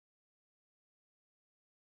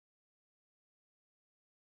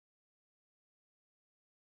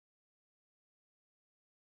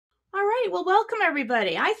All right, well, welcome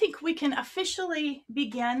everybody. I think we can officially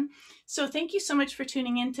begin. So thank you so much for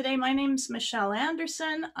tuning in today. My name's Michelle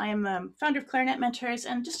Anderson. I'm a founder of Clarinet Mentors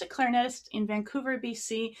and just a clarinetist in Vancouver,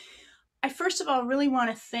 BC. I first of all really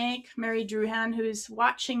want to thank Mary Druhan, who's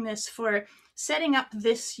watching this, for setting up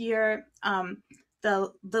this year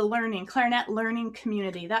the learning clarinet learning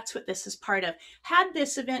community. That's what this is part of. Had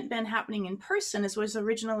this event been happening in person as was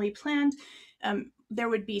originally planned, there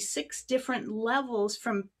would be 6 different levels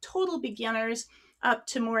from total beginners up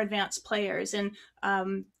to more advanced players. And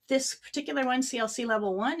this particular one, CLC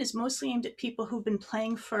level 1, is mostly aimed at people who've been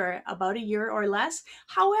playing for about a year or less.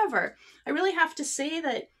 However, I really have to say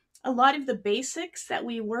that a lot of the basics that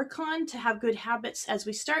we work on to have good habits as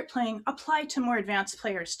we start playing apply to more advanced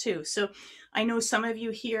players too. So I know some of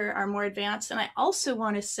you here are more advanced, and I also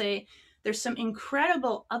want to say there's some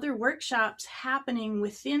incredible other workshops happening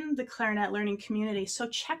within the clarinet learning community, so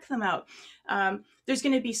check them out. There's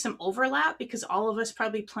going to be some overlap because all of us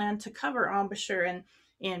probably plan to cover embouchure, and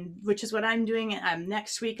which is what I'm doing.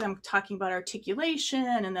 Next week, I'm talking about articulation,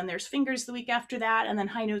 and then there's fingers the week after that, and then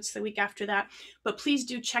high notes the week after that. But please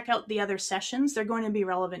do check out the other sessions. They're going to be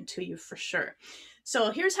relevant to you for sure.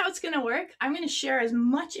 So here's how it's going to work. I'm going to share as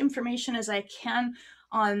much information as I can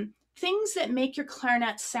on things that make your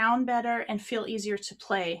clarinet sound better and feel easier to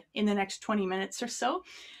play in the next 20 minutes or so.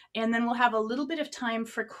 And then we'll have a little bit of time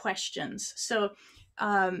for questions. So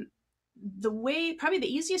probably the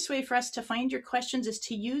easiest way for us to find your questions is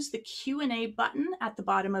to use the Q&A button at the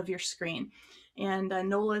bottom of your screen. And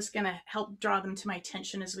Nola's going to help draw them to my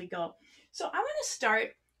attention as we go. So I'm going to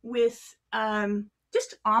start with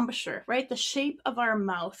just embouchure, right? The shape of our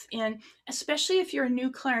mouth. And especially if you're a new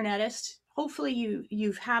clarinetist, hopefully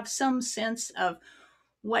you have some sense of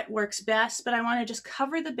what works best, but I want to just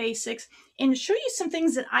cover the basics and show you some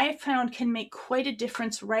things that I found can make quite a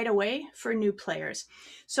difference right away for new players.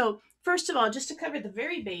 So first of all, just to cover the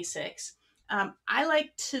very basics, I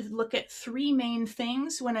like to look at 3 main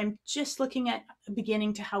things when I'm just looking at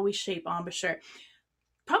beginning to how we shape embouchure.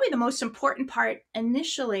 Probably the most important part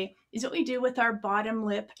initially is what we do with our bottom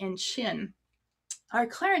lip and chin. Our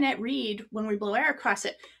clarinet reed, when we blow air across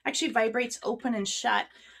it, actually vibrates open and shut.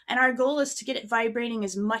 And our goal is to get it vibrating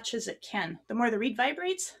as much as it can. The more the reed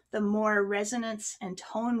vibrates, the more resonance and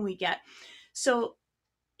tone we get. So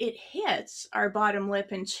it hits our bottom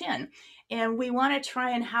lip and chin. And we want to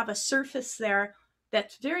try and have a surface there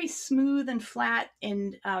that's very smooth and flat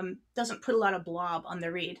and doesn't put a lot of blob on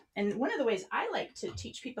the reed. And one of the ways I like to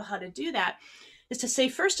teach people how to do that is to say,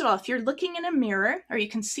 first of all, if you're looking in a mirror or you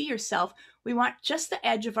can see yourself, we want just the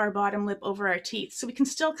edge of our bottom lip over our teeth so we can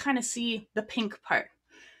still kind of see the pink part.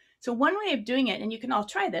 So one way of doing it, and you can all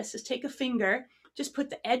try this, is take a finger, just put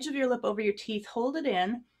the edge of your lip over your teeth, hold it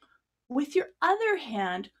in. With your other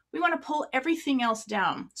hand, we want to pull everything else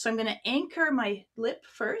down. So I'm going to anchor my lip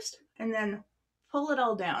first and then pull it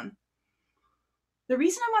all down. The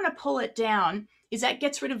reason I want to pull it down is that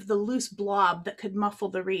gets rid of the loose blob that could muffle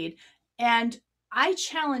the reed. And I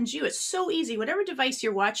challenge you, it's so easy. Whatever device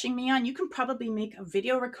you're watching me on, you can probably make a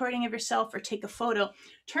video recording of yourself or take a photo.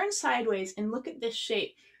 Turn sideways and look at this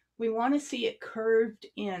shape. We want to see it curved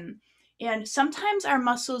in. And sometimes our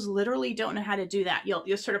muscles literally don't know how to do that.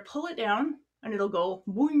 You'll sort of pull it down and it'll go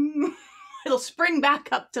boing. It'll spring back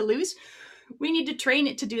up to loose. We need to train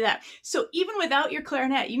it to do that. So even without your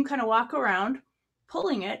clarinet, you can kind of walk around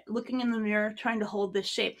pulling it, looking in the mirror, trying to hold this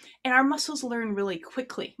shape. And our muscles learn really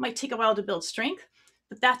quickly. It might take a while to build strength,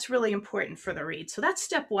 but that's really important for the reed. So that's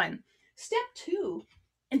step 1. Step 2,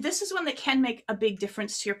 and this is one that can make a big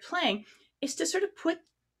difference to your playing, is to sort of put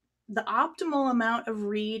the optimal amount of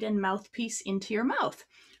reed and mouthpiece into your mouth,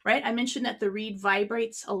 right? I mentioned that the reed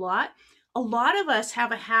vibrates a lot. A lot of us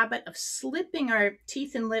have a habit of slipping our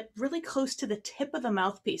teeth and lip really close to the tip of the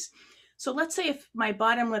mouthpiece. So let's say if my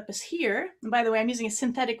bottom lip is here, and by the way, I'm using a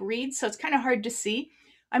synthetic reed, so it's kind of hard to see.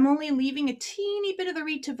 I'm only leaving a teeny bit of the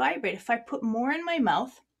reed to vibrate. If I put more in my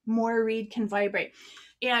mouth, more reed can vibrate.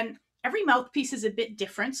 And every mouthpiece is a bit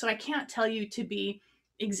different, so I can't tell you to be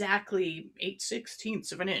exactly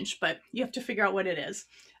 8/16 of an inch, but you have to figure out what it is.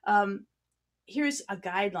 Here's a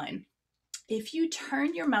guideline. If you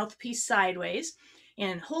turn your mouthpiece sideways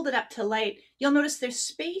and hold it up to light, you'll notice there's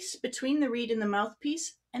space between the reed and the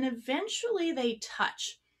mouthpiece, and eventually they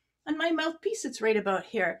touch. On my mouthpiece, it's right about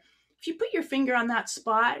here. If you put your finger on that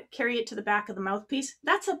spot, carry it to the back of the mouthpiece,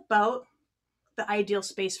 that's about the ideal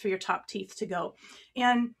space for your top teeth to go.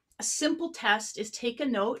 And a simple test is take a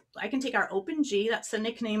note. I can take our open G, that's the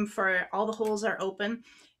nickname for all the holes are open,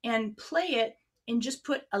 and play it and just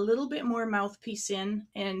put a little bit more mouthpiece in.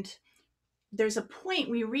 And there's a point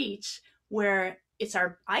we reach where it's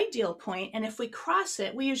our ideal point, and if we cross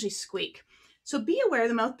it, we usually squeak. So be aware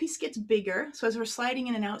the mouthpiece gets bigger. So as we're sliding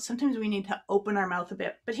in and out, sometimes we need to open our mouth a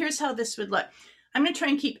bit. But here's how this would look. I'm going to try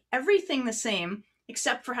and keep everything the same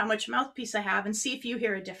except for how much mouthpiece I have and see if you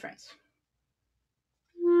hear a difference.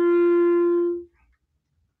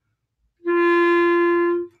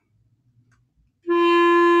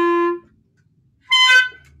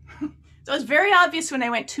 So it's very obvious when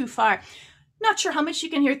I went too far. Not sure how much you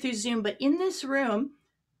can hear through Zoom, but in this room,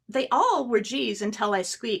 they all were G's until I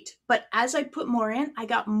squeaked. But as I put more in, I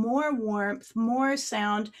got more warmth, more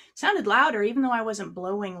sound, sounded louder, even though I wasn't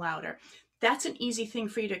blowing louder. That's an easy thing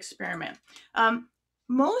for you to experiment.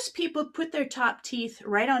 Most people put their top teeth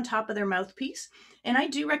right on top of their mouthpiece. And I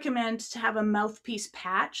do recommend to have a mouthpiece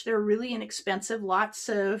patch. They're really inexpensive. Lots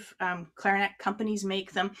of clarinet companies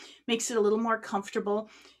make them. Makes it a little more comfortable.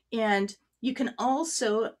 And you can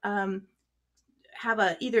also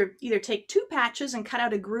have either take 2 patches and cut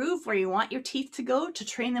out a groove where you want your teeth to go to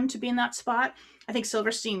train them to be in that spot. I think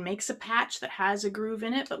Silverstein makes a patch that has a groove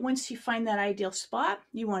in it, but once you find that ideal spot,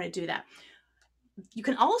 you want to do that. You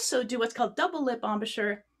can also do what's called double lip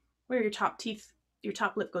embouchure, where your top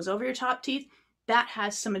lip goes over your top teeth. That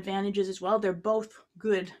has some advantages as well. They're both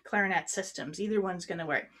good clarinet systems. Either one's going to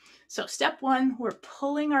work. So step 1, we're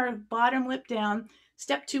pulling our bottom lip down.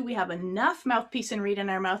 Step 2, we have enough mouthpiece and reed in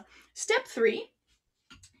our mouth. Step 3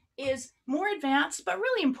 is more advanced, but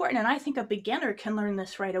really important, and I think a beginner can learn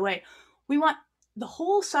this right away. We want the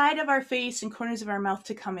whole side of our face and corners of our mouth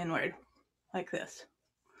to come inward, like this.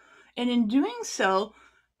 And in doing so,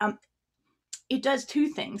 it does 2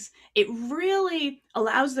 things. It really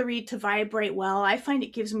allows the reed to vibrate well. I find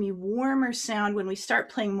it gives me warmer sound when we start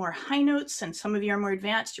playing more high notes, and some of you are more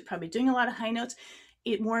advanced, you're probably doing a lot of high notes.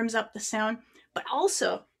 It warms up the sound. But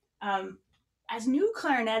also, as new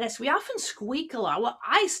clarinetists, we often squeak a lot. Well,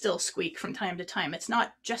 I still squeak from time to time. It's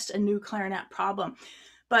not just a new clarinet problem.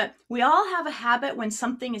 But we all have a habit when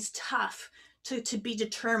something is tough to be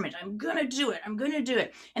determined. I'm going to do it. I'm going to do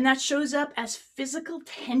it. And that shows up as physical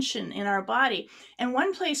tension in our body. And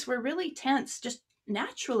one place we're really tense, just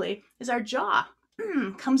naturally, is our jaw.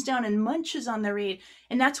 Comes down and munches on the reed.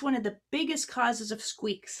 And that's one of the biggest causes of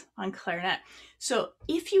squeaks on clarinet. So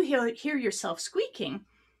if you hear yourself squeaking,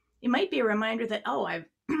 it might be a reminder that, oh, I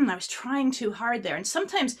was trying too hard there. And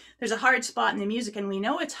sometimes there's a hard spot in the music and we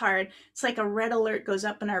know it's hard. It's like a red alert goes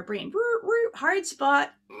up in our brain. Hard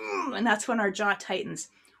spot. And that's when our jaw tightens.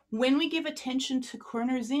 When we give attention to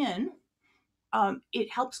corners in,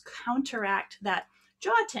 it helps counteract that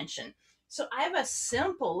jaw tension. So I have a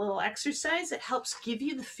simple little exercise that helps give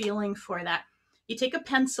you the feeling for that. You take a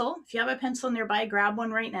pencil. If you have a pencil nearby, grab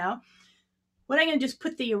one right now. What I'm going to do is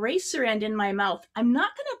put the eraser end in my mouth. I'm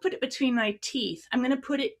not going to put it between my teeth. I'm going to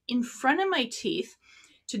put it in front of my teeth.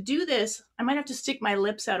 To do this, I might have to stick my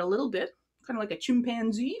lips out a little bit, kind of like a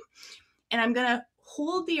chimpanzee. And I'm going to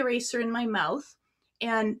hold the eraser in my mouth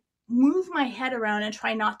and move my head around and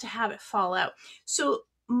try not to have it fall out. So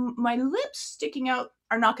my lips sticking out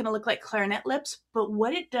are not going to look like clarinet lips, but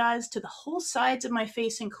what it does to the whole sides of my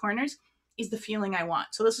face and corners is the feeling I want.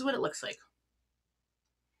 So this is what it looks like.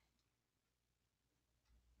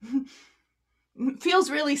 Feels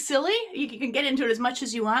really silly. You can get into it as much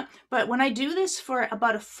as you want, but when I do this for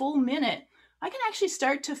about a full minute, I can actually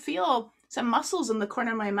start to feel some muscles in the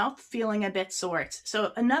corner of my mouth feeling a bit sore.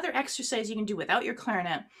 So another exercise you can do without your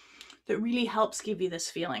clarinet that really helps give you this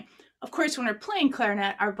feeling. Of course, when we're playing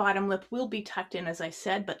clarinet, our bottom lip will be tucked in, as I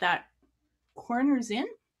said, but that corners in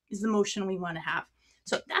is the motion we want to have.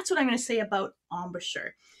 So that's what I'm going to say about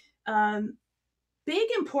embouchure. Big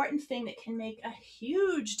important thing that can make a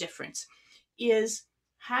huge difference is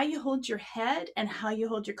how you hold your head and how you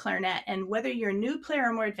hold your clarinet. And whether you're a new player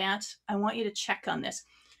or more advanced, I want you to check on this.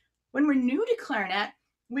 When we're new to clarinet,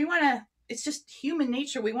 it's just human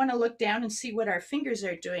nature. We want to look down and see what our fingers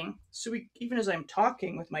are doing. So even as I'm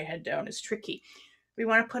talking with my head down, it's tricky. We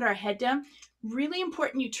want to put our head down. Really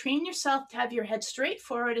important, you train yourself to have your head straight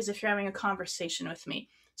forward as if you're having a conversation with me.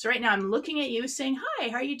 So right now I'm looking at you saying, hi,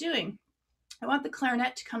 how are you doing? I want the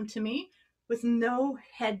clarinet to come to me with no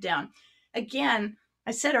head down. Again,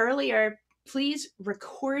 I said earlier, please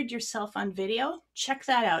record yourself on video. Check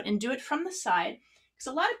that out and do it from the side.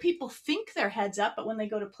 Because a lot of people think their head's up, but when they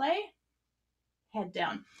go to play, head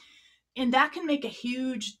down. And that can make a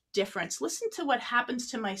huge difference. Listen to what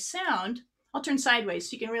happens to my sound. I'll turn sideways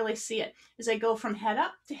so you can really see it as I go from head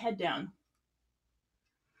up to head down.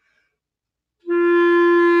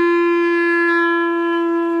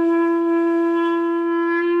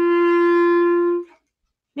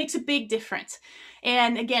 Makes a big difference.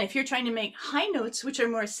 And again, if you're trying to make high notes, which are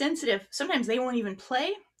more sensitive, sometimes they won't even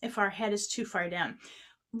play if our head is too far down.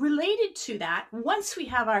 Related to that, once we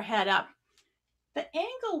have our head up, the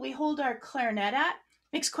angle we hold our clarinet at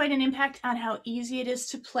makes quite an impact on how easy it is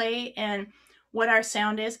to play and what our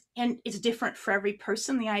sound is. And it's different for every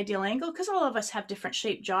person, the ideal angle, because all of us have different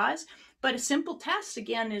shaped jaws. But a simple test,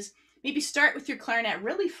 again, is maybe start with your clarinet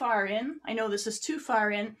really far in. I know this is too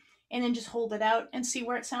far in, and then just hold it out and see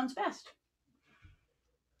where it sounds best.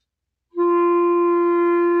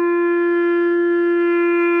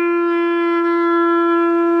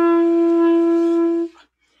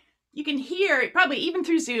 You can hear, probably even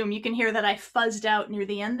through Zoom, you can hear that I fuzzed out near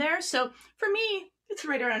the end there. So for me, it's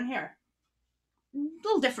right around here. A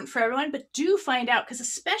little different for everyone, but do find out, because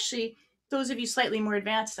especially those of you slightly more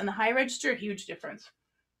advanced in the high register, huge difference.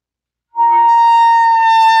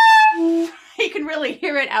 You can really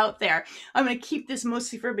hear it out there. I'm going to keep this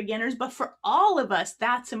mostly for beginners, but for all of us,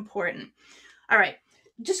 that's important. All right.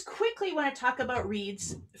 Just quickly want to talk about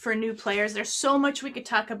reeds for new players. There's so much we could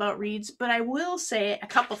talk about reeds, but I will say a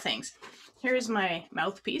couple things. Here's my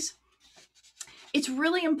mouthpiece. It's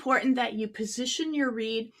really important that you position your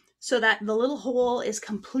reed so that the little hole is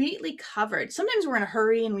completely covered. Sometimes we're in a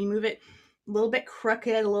hurry and we move it a little bit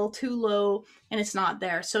crooked, a little too low, and it's not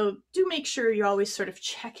there. So do make sure you're always sort of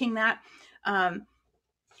checking that.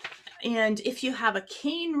 And if you have a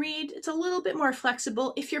cane reed, it's a little bit more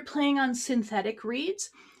flexible. If you're playing on synthetic reeds,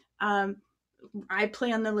 I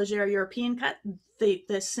play on the Leger European cut.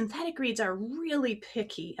 The synthetic reeds are really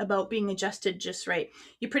picky about being adjusted just right.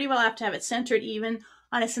 You pretty well have to have it centered even.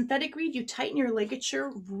 On a synthetic reed, you tighten your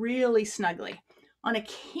ligature really snugly. On a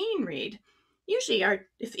cane reed, usually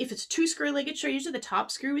if it's 2-screw ligature, usually the top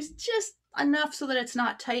screw is just enough so that it's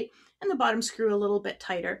not tight, and the bottom screw a little bit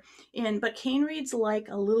tighter. But cane reeds like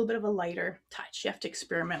a little bit of a lighter touch. You have to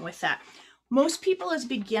experiment with that. Most people as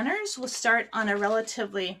beginners will start on a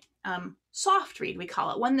relatively soft reed, we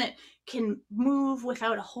call it, one that can move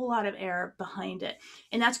without a whole lot of air behind it.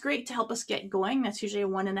 And that's great to help us get going. That's usually a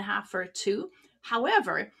 1.5 or a 2.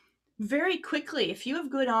 However, very quickly, if you have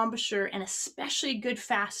good embouchure and especially good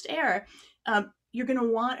fast air, you're going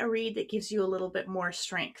to want a reed that gives you a little bit more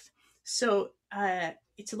strength. So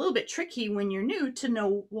it's a little bit tricky when you're new to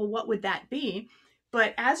know, well, what would that be?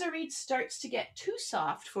 But as a reed starts to get too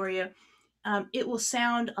soft for you, it will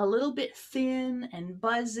sound a little bit thin and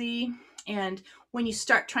buzzy. And when you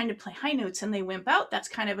start trying to play high notes and they wimp out, that's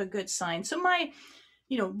kind of a good sign. So my,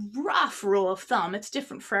 rough rule of thumb, it's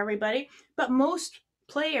different for everybody, but most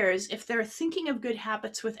players, if they're thinking of good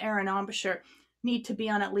habits with air and embouchure, need to be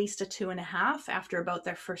on at least a 2.5 after about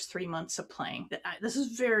their first 3 months of playing. This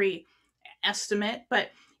is very estimate, but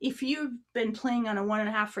if you've been playing on a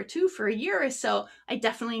 1.5 or 2 for a year or so, I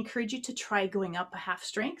definitely encourage you to try going up a half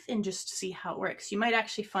strength and just see how it works. You might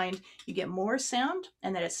actually find you get more sound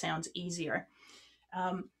and that it sounds easier.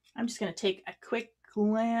 I'm just going to take a quick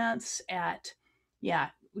glance at,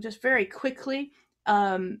 just very quickly.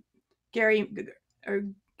 Gary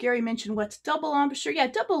mentioned what's double embouchure. Yeah,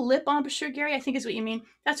 double lip embouchure, Gary, I think is what you mean.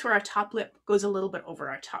 That's where our top lip goes a little bit over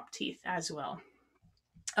our top teeth as well.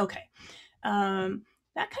 Okay.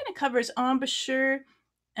 That kind of covers embouchure.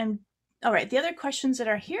 And all right, the other questions that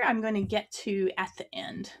are here, I'm going to get to at the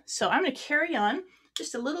end. So I'm going to carry on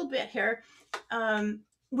just a little bit here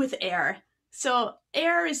with air. So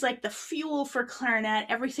air is like the fuel for clarinet.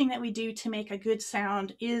 Everything that we do to make a good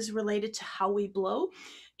sound is related to how we blow.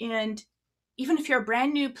 And even if you're a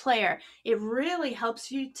brand new player, it really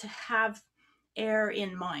helps you to have air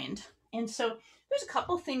in mind. And so there's a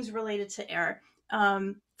couple things related to air.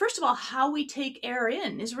 First of all, how we take air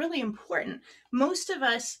in is really important. Most of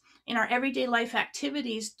us in our everyday life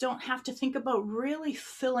activities don't have to think about really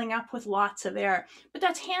filling up with lots of air, but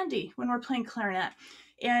that's handy when we're playing clarinet.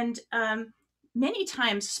 And many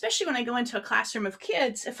times, especially when I go into a classroom of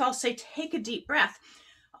kids, if I'll say, take a deep breath,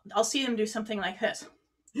 I'll see them do something like this.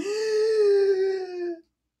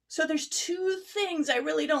 So there's 2 things I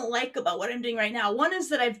really don't like about what I'm doing right now. One is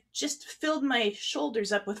that I've just filled my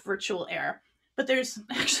shoulders up with virtual air, but there's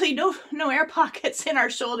actually no air pockets in our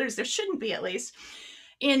shoulders. There shouldn't be, at least.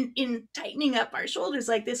 In tightening up our shoulders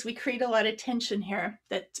like this, we create a lot of tension here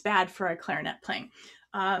that's bad for our clarinet playing.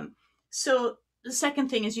 So the second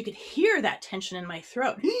thing is you could hear that tension in my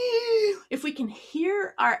throat. If we can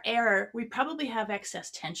hear our air, we probably have excess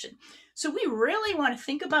tension. So we really want to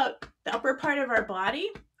think about the upper part of our body,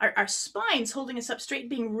 our spines holding us up straight,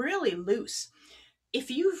 being really loose. If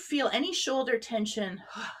you feel any shoulder tension,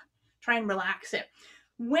 try and relax it.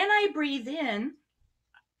 When I breathe in,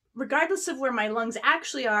 regardless of where my lungs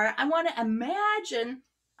actually are, I want to imagine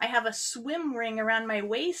I have a swim ring around my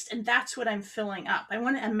waist, and that's what I'm filling up. I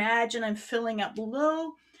want to imagine I'm filling up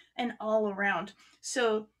low and all around.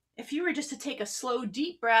 So if you were just to take a slow,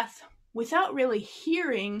 deep breath without really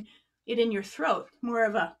hearing it in your throat, more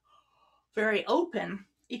of a very open,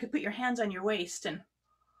 you could put your hands on your waist and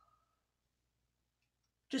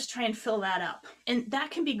just try and fill that up. And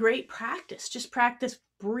that can be great practice. Just practice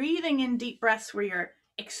breathing in deep breaths where you're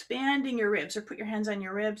expanding your ribs, or put your hands on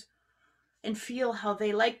your ribs and feel how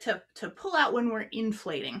they like to pull out when we're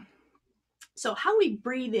inflating. So how we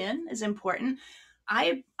breathe in is important.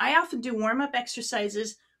 I often do warm-up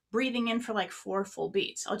exercises breathing in for like 4 full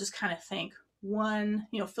beats. I'll just kind of think 1,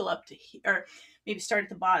 fill up to here, or maybe start at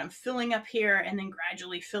the bottom, filling up here, and then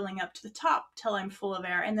gradually filling up to the top till I'm full of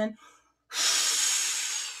air, and then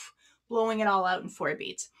blowing it all out in 4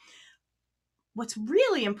 beats. What's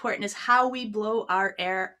really important is how we blow our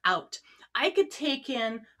air out. I could take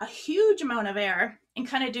in a huge amount of air and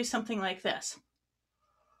kind of do something like this.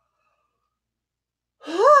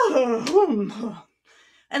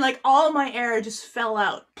 And like all my air just fell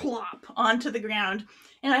out, plop, onto the ground.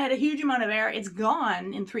 And I had a huge amount of air. It's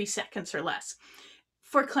gone in 3 seconds or less.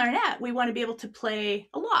 For clarinet, we want to be able to play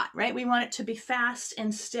a lot, right? We want it to be fast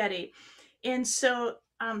and steady. And so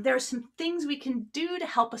there are some things we can do to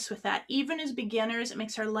help us with that. Even as beginners, it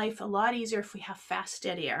makes our life a lot easier if we have fast,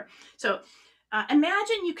 steady air. So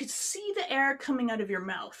imagine you could see the air coming out of your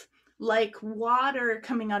mouth, like water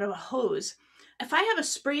coming out of a hose. If I have a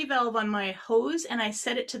spray valve on my hose and I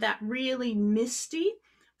set it to that really misty,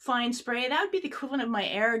 fine spray, that would be the equivalent of my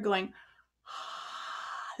air going,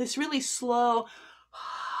 this really slow,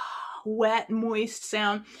 wet, moist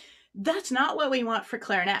sound. That's not what we want for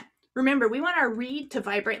clarinet. Remember, we want our reed to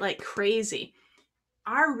vibrate like crazy.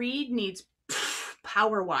 Our reed needs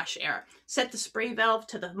power wash air. Set the spray valve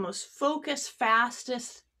to the most focused,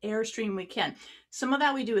 fastest airstream we can. Some of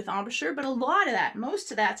that we do with embouchure, but a lot of that,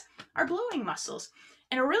 most of that's our blowing muscles.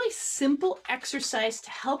 And a really simple exercise to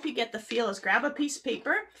help you get the feel is grab a piece of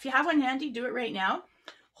paper. If you have one handy, do it right now.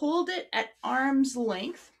 Hold it at arm's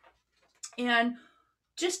length, and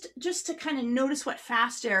just to kind of notice what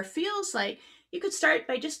fast air feels like, you could start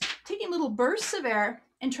by just taking little bursts of air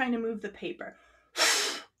and trying to move the paper.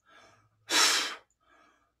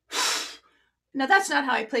 Now that's not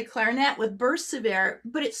how I play clarinet with bursts of air,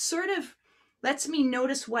 but it sort of lets me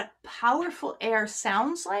notice what powerful air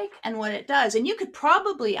sounds like and what it does. And you could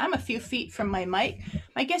probably, I'm a few feet from my mic,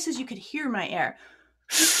 my guess is you could hear my air.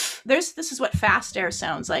 This is what fast air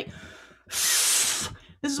sounds like. This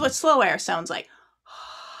is what slow air sounds like.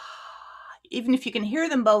 Even if you can hear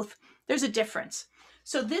them both, there's a difference.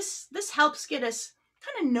 So this helps get us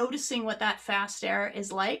kind of noticing what that fast air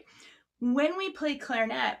is like. When we play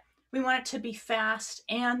clarinet, we want it to be fast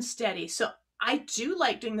and steady. So I do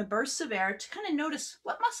like doing the bursts of air to kind of notice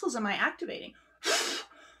what muscles am I activating.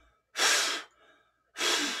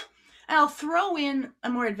 And I'll throw in a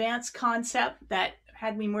more advanced concept that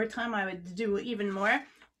had me more time, I would do even more.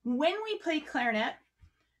 When we play clarinet,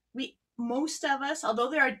 most of us,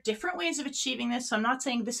 although there are different ways of achieving this, so I'm not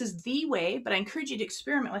saying this is the way, but I encourage you to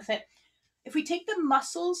experiment with it. If we take the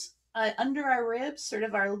muscles under our ribs, sort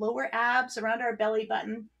of our lower abs, around our belly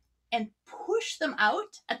button, and push them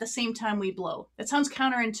out at the same time we blow. That sounds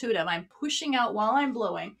counterintuitive. I'm pushing out while I'm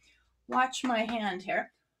blowing. Watch my hand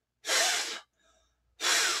here.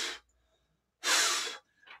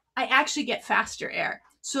 I actually get faster air.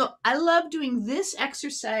 So I love doing this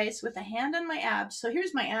exercise with a hand on my abs. So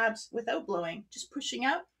here's my abs without blowing, just pushing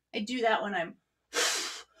out. I do that when I'm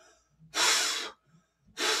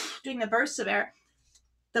doing the bursts of air.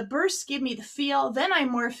 The bursts give me the feel. Then I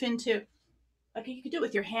morph into, like you could do it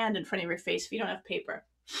with your hand in front of your face if you don't have paper.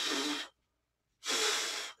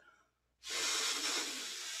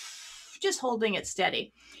 Just holding it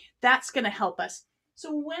steady. That's going to help us.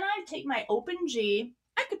 So when I take my open G,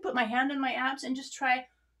 I could put my hand on my abs and just try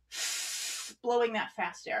blowing that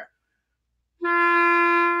fast air.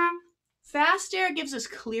 Fast air gives us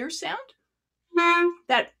clear sound.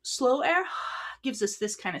 That slow air gives us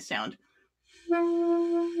this kind of sound.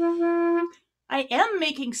 I am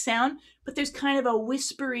making sound, but there's kind of a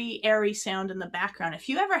whispery, airy sound in the background. If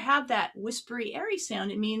you ever have that whispery, airy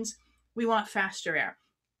sound, it means we want faster air.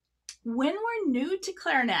 When we're new to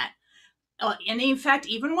clarinet, and in fact,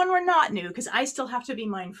 even when we're not new, because I still have to be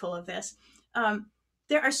mindful of this,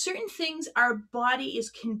 there are certain things our body is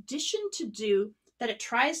conditioned to do that it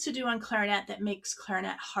tries to do on clarinet that makes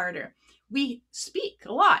clarinet harder. We speak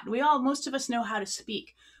a lot. Most of us know how to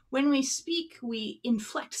speak. When we speak, we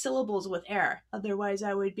inflect syllables with air. Otherwise,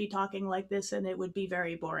 I would be talking like this and it would be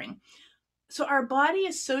very boring. So our body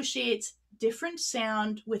associates different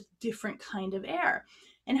sound with different kind of air.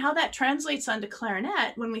 And how that translates onto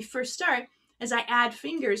clarinet, when we first start, as I add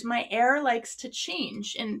fingers, my air likes to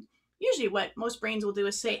change. And usually what most brains will do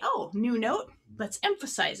is say, oh, new note, let's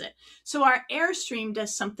emphasize it. So our airstream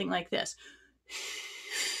does something like this.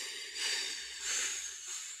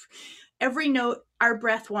 Every note, our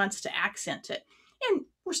breath wants to accent it. And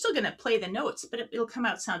we're still going to play the notes, but it'll come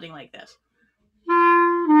out sounding like this.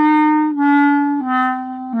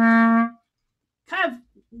 Kind of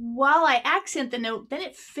while I accent the note, then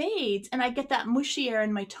it fades and I get that mushy air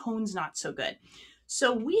and my tone's not so good.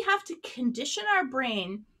 So we have to condition our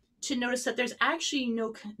brain to notice that there's actually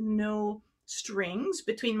no strings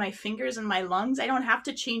between my fingers and my lungs. I don't have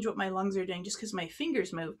to change what my lungs are doing just because my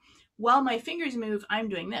fingers move. While my fingers move, I'm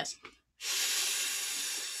doing this.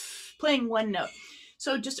 Playing one note.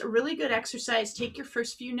 So just a really good exercise. Take your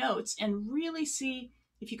first few notes and really see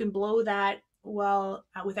if you can blow that well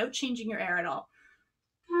without changing your air at all.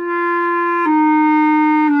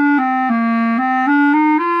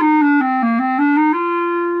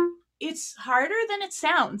 It's harder than it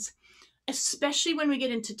sounds, especially when we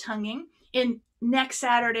get into tonguing. And next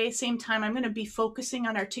Saturday, same time, I'm going to be focusing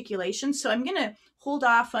on articulation. So I'm going to hold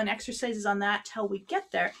off on exercises on that till we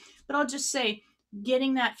get there. But I'll just say,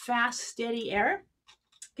 getting that fast, steady air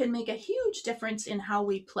can make a huge difference in how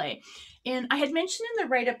we play. And I had mentioned in the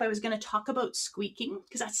write-up I was going to talk about squeaking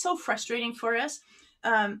because that's so frustrating for us.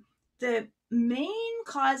 The main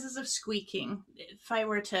causes of squeaking, if I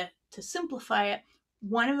were to simplify it,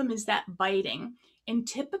 one of them is that biting. And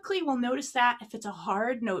typically we'll notice that if it's a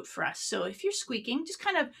hard note for us. So if you're squeaking, just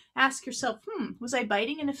kind of ask yourself, was I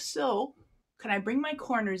biting? And if so, can I bring my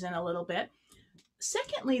corners in a little bit?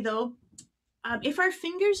 Secondly, though, if our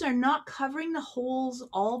fingers are not covering the holes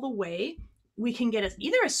all the way, we can get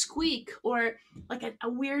either a squeak or like a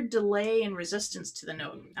weird delay and resistance to the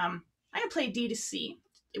note. I'm going to play D to C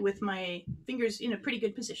with my fingers in a pretty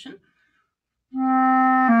good position.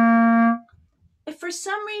 If for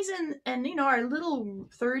some reason, and our little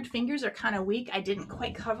third fingers are kind of weak, I didn't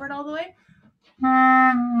quite cover it all the way,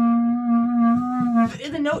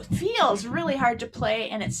 the note feels really hard to play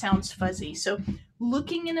and it sounds fuzzy. So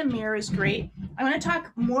looking in a mirror is great. I'm going to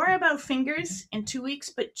talk more about fingers in 2 weeks,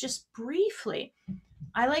 but just briefly,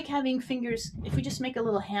 I like having fingers, if we just make a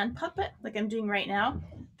little hand puppet like I'm doing right now,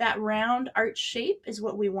 that round arch shape is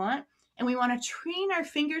what we want. And we want to train our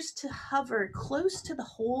fingers to hover close to the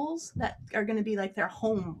holes that are going to be like their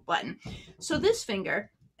home button. So this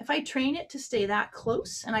finger, if I train it to stay that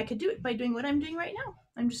close, and I could do it by doing what I'm doing right now,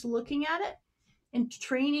 I'm just looking at it and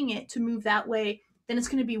training it to move that way, then it's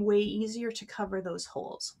going to be way easier to cover those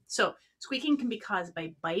holes. So squeaking can be caused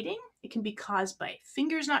by biting. It can be caused by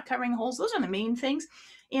fingers not covering holes. Those are the main things.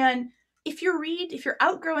 And if you're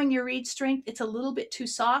outgrowing your reed strength, it's a little bit too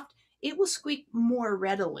soft, it will squeak more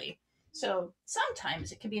readily. So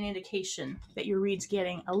sometimes it can be an indication that your reed's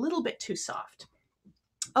getting a little bit too soft.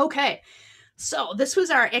 Okay, so this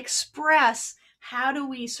was our express. How do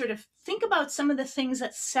we sort of think about some of the things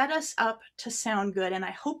that set us up to sound good? And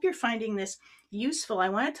I hope you're finding this useful. I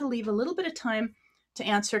wanted to leave a little bit of time to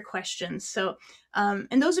answer questions. So,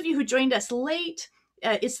 and those of you who joined us late,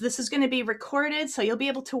 this is going to be recorded, so you'll be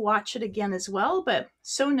able to watch it again as well. But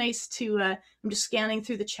so nice to, I'm just scanning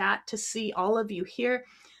through the chat to see all of you here.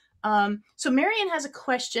 So Marian has a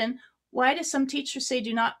question. Why do some teachers say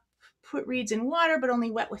do not put reeds in water, but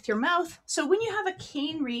only wet with your mouth? So when you have a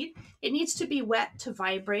cane reed, it needs to be wet to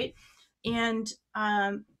vibrate. And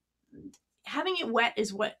having it wet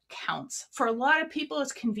is what counts. For a lot of people,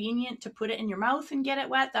 it's convenient to put it in your mouth and get it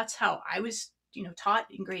wet. That's how I was, taught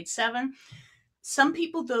in grade 7. Some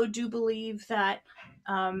people, though, do believe that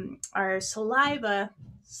our saliva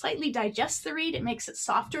slightly digests the reed. It makes it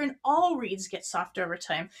softer, and all reeds get softer over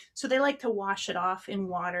time. So they like to wash it off in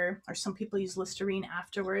water, or some people use Listerine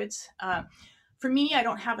afterwards. For me, I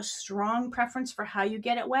don't have a strong preference for how you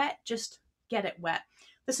get it wet. Just get it wet.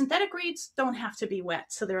 The synthetic reeds don't have to be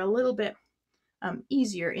wet, so they're a little bit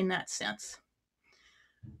easier in that sense.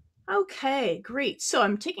 Okay, great. So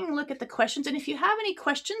I'm taking a look at the questions, and if you have any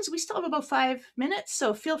questions, we still have about 5 minutes,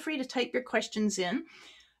 so feel free to type your questions in.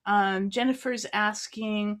 Jennifer's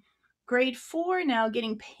asking, grade 4 now,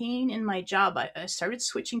 getting pain in my jaw. I started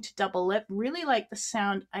switching to double lip. Really like the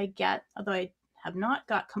sound I get, although I have not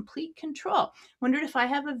got complete control. Wondered if I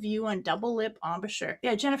have a view on double lip embouchure.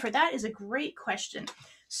 Yeah, Jennifer, that is a great question.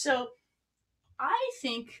 So I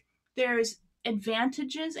think there's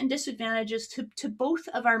advantages and disadvantages to both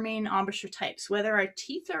of our main embouchure types, whether our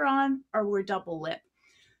teeth are on or we're double lip.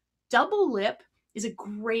 Double lip is a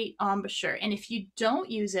great embouchure, and if you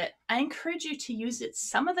don't use it, I encourage you to use it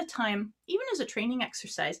some of the time, even as a training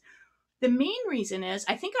exercise. The main reason is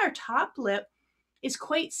I think our top lip is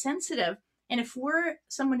quite sensitive, and if we're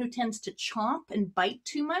someone who tends to chomp and bite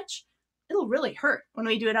too much, it'll really hurt when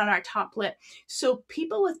we do it on our top lip. So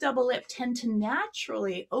people with double lip tend to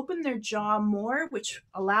naturally open their jaw more, which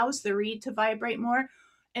allows the reed to vibrate more.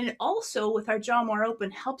 And it also, with our jaw more open,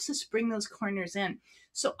 helps us bring those corners in.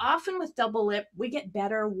 So often with double lip, we get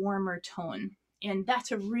better, warmer tone. And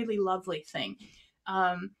that's a really lovely thing.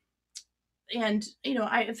 And, you know,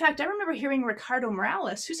 in fact, I remember hearing Ricardo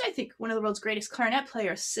Morales, who's, I think, one of the world's greatest clarinet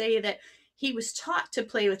players, say that he was taught to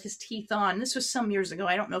play with his teeth on. This was some years ago.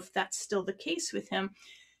 I don't know if that's still the case with him.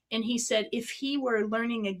 And he said if he were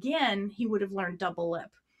learning again, he would have learned double lip.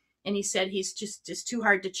 And he said it's too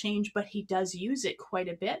hard to change, but he does use it quite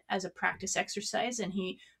a bit as a practice exercise, and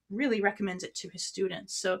he really recommends it to his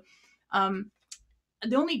students. So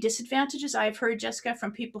the only disadvantages I've heard, Jessica,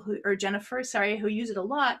 from people Jennifer, who use it a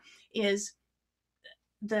lot, is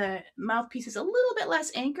the mouthpiece is a little bit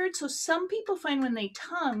less anchored. So some people find when they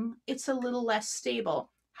tongue, it's a little less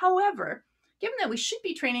stable. However, given that we should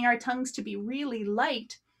be training our tongues to be really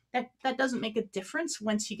light, that doesn't make a difference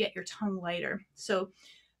once you get your tongue lighter. So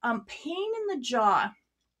pain in the jaw.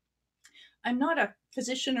 I'm not a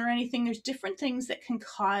physician or anything. There's different things that can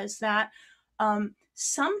cause that.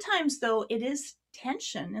 Sometimes, though, it is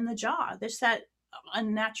tension in the jaw. There's that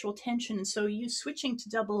unnatural tension. And so you switching to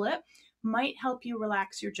double lip might help you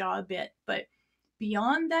relax your jaw a bit. But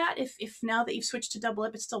beyond that, if now that you've switched to double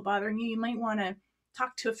lip, it's still bothering you, you might want to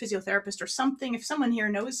talk to a physiotherapist or something. If someone here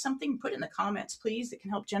knows something, put it in the comments, please. It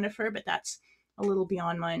can help Jennifer, but that's a little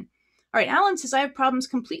beyond mine. All right, Alan says, I have problems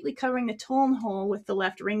completely covering the tone hole with the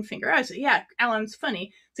left ring finger. I said, yeah, Alan, it's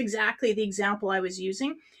funny. It's exactly the example I was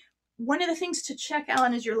using. One of the things to check,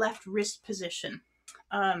 Alan, is your left wrist position.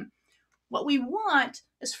 What we want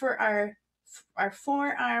is for our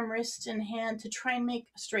forearm, wrist, and hand to try and make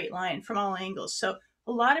a straight line from all angles. So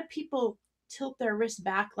a lot of people tilt their wrist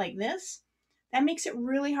back like this. That makes it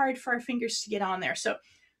really hard for our fingers to get on there. So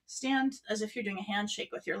stand as if you're doing a handshake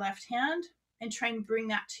with your left hand and try and bring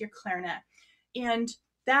that to your clarinet. And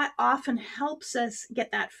that often helps us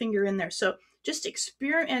get that finger in there. So just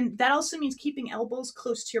experiment. And that also means keeping elbows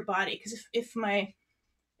close to your body. Because if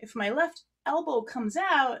my left elbow comes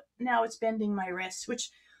out, now it's bending my wrist,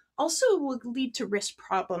 which also will lead to wrist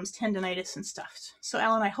problems, tendonitis and stuff. So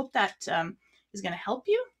Alan, I hope that is going to help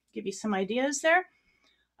you, give you some ideas there.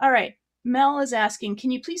 All right. Mel is asking,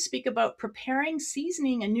 can you please speak about preparing,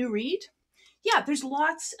 seasoning a new reed? Yeah, there's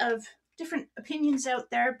lots of different opinions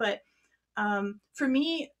out there, but for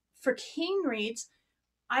me, for cane reeds,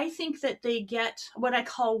 I think that they get what I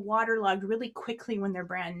call waterlogged really quickly when they're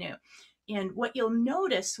brand new. And what you'll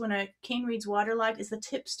notice when a cane reed's waterlogged is the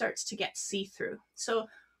tip starts to get see-through. So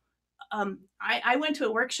I went to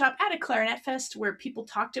a workshop at a ClarinetFest where people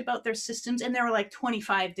talked about their systems, and there were like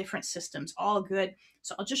 25 different systems, all good.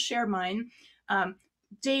 So I'll just share mine.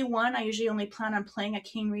 Day one, I usually only plan on playing a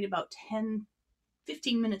cane reed about 10-15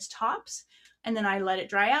 minutes tops, and then I let it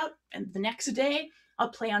dry out. And the next day, I'll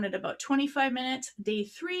play on it about 25 minutes. Day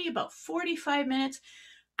three, about 45 minutes.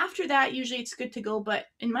 After that, usually it's good to go, but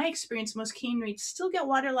in my experience, most cane reeds still get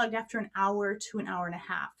waterlogged after an hour to an hour and a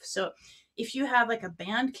half. So if you have like a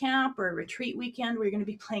band camp or a retreat weekend where you're going to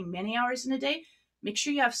be playing many hours in a day, make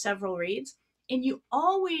sure you have several reeds. And you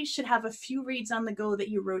always should have a few reeds on the go that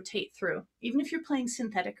you rotate through. Even if you're playing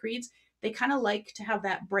synthetic reeds, they kind of like to have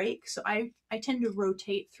that break. So I tend to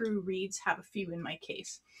rotate through reeds, have a few in my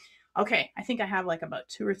case. Okay, I think I have like about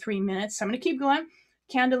 2 or 3 minutes. So I'm going to keep going.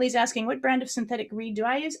 Candile's asking, what brand of synthetic reed do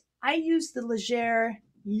I use? I use the Leger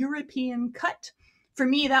European Cut. For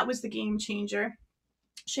me, that was the game changer.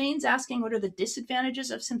 Shane's asking, what are the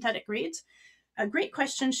disadvantages of synthetic reeds? A great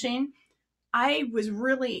question, Shane. I was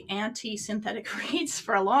really anti-synthetic reeds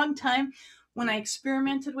for a long time. When I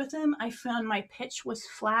experimented with them, I found my pitch was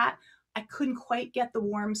flat. I couldn't quite get the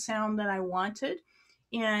warm sound that I wanted.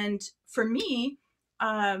 And for me,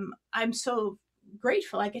 I'm so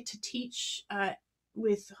grateful I get to teach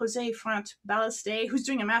with Jose Font Ballester, who's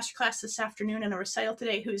doing a masterclass this afternoon and a recital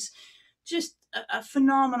today, who's just a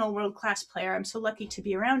phenomenal world-class player. I'm so lucky to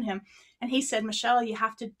be around him. And he said, Michelle, you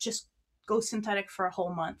have to just go synthetic for a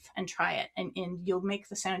whole month and try it, and you'll make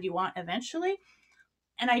the sound you want eventually.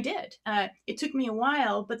 And I did. It took me a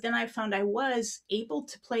while, but then I found I was able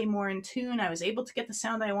to play more in tune. I was able to get the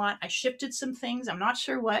sound I want. I shifted some things. I'm not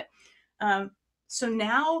sure what. So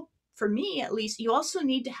now, for me at least, you also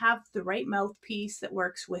need to have the right mouthpiece that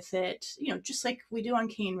works with it, just like we do on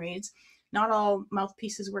cane reeds. Not all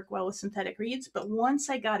mouthpieces work well with synthetic reeds, but once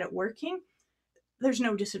I got it working, there's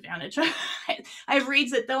no disadvantage. I have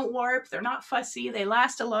reeds that don't warp. They're not fussy. They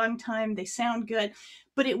last a long time. They sound good.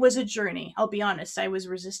 But it was a journey. I'll be honest. I was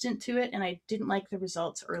resistant to it, and I didn't like the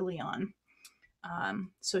results early on.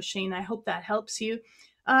 So Shane, I hope that helps you.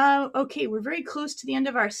 Okay, we're very close to the end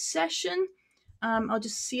of our session. I'll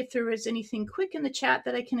just see if there is anything quick in the chat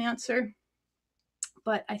that I can answer.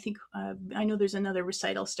 But I think I know there's another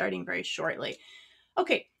recital starting very shortly.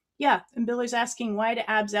 Okay, yeah, and Biller's asking why do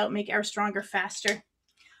abs out make air stronger faster?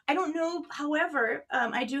 I don't know. However,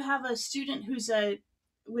 I do have a student who's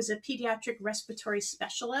was a pediatric respiratory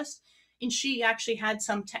specialist, and she actually had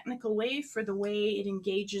some technical way for the way it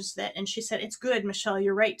engages that, and she said it's good, Michelle.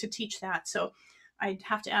 You're right to teach that. So I'd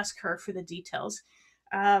have to ask her for the details.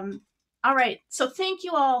 All right. So thank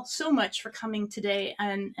you all so much for coming today.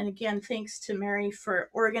 And again, thanks to Mary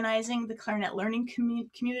for organizing the Clarinet Learning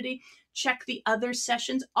community. Check the other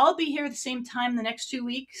sessions. I'll be here at the same time the next 2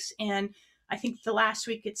 weeks. And I think the last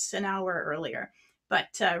week it's an hour earlier.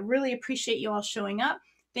 But really appreciate you all showing up.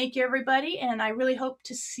 Thank you, everybody. And I really hope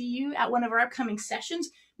to see you at one of our upcoming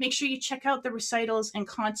sessions. Make sure you check out the recitals and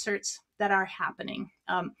concerts that are happening.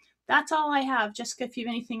 That's all I have. Jessica, if you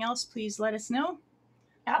have anything else, please let us know.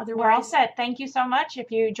 Yep, we're all set. Thank you so much.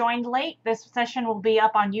 If you joined late, this session will be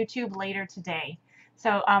up on YouTube later today.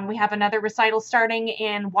 So we have another recital starting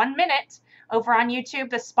in 1 minute over on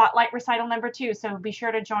YouTube, the Spotlight Recital number 2. So be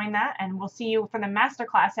sure to join that, and we'll see you for the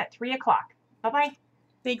masterclass at 3 o'clock. Bye-bye.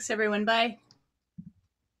 Thanks, everyone. Bye.